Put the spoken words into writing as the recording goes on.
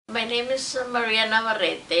name is Maria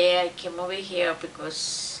Navarrete. I came over here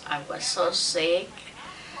because I was so sick.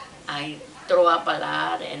 I threw up a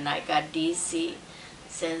lot and I got dizzy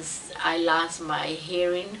since I lost my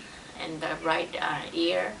hearing in the right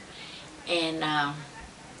ear. And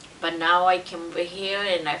but now I came over here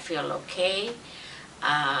and I feel okay,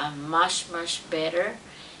 much better.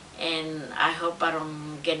 And I hope I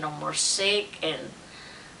don't get no more sick. And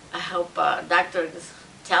I hope doctors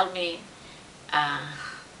tell me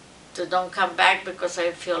to don't come back because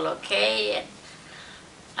I feel okay. And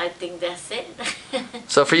I think that's it.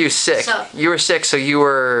 So for you, sick. So, you were sick, so you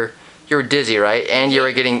were dizzy, right? And you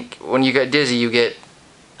were getting, when you got dizzy,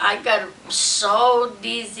 I got so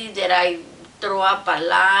dizzy that I threw up a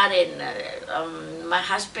lot, and my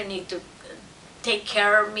husband needed to take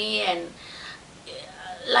care of me, and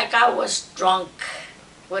like I was drunk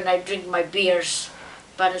when I drink my beers.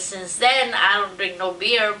 But since then, I don't drink no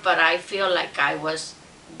beer, but I feel like I was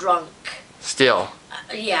drunk. Still?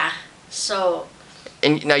 Yeah, so...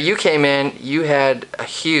 And now you came in, you had a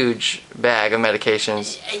huge bag of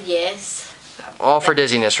medications. Yes. All for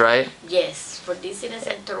dizziness, right? Yes, for dizziness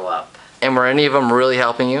and throw up. And were any of them really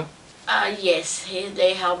helping you? Yes,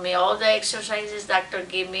 they helped me. All the exercises doctor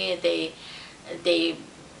gave me, they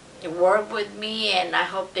work with me, and I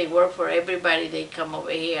hope they work for everybody. They come over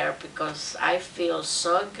here because I feel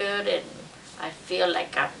so good, and I feel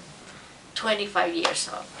like I'm 25 years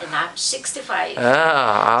old, and I'm 65. Oh,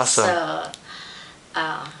 awesome. So,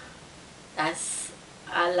 I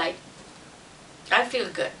feel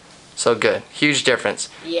good. So good. Huge difference.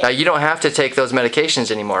 Yeah. Now you don't have to take those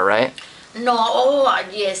medications anymore, right? No,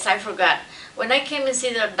 yes, I forgot. When I came and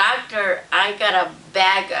see the doctor, I got a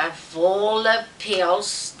bag full of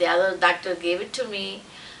pills. The other doctor gave it to me,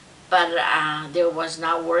 but they was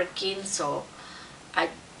not working, so I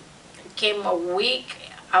came a week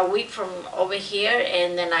from over here,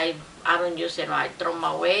 and then I don't use it. I throw them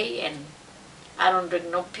away, and I don't drink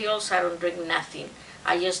no pills. I don't drink nothing.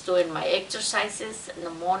 I just doing my exercises in the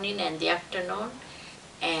morning and the afternoon,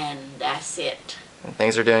 and that's it. And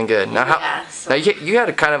things are doing good. Now, yeah, now you had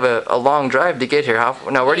a kind of a long drive to get here.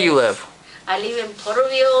 Now, where do you live? I live in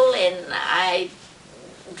Porterville, and I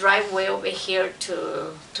drive way over here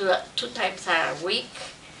two times a week,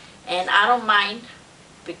 and I don't mind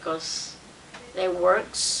because it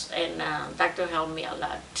works, and doctor helped me a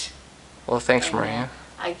lot. Well, thanks, Maria.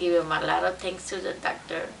 I give him a lot of thanks to the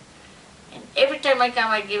doctor. And every time I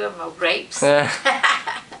come, I give him grapes.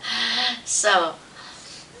 So,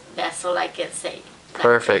 that's all I can say.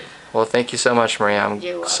 Perfect. Well, thank you so much, Maria. I'm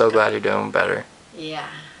so glad you're doing better. Yeah.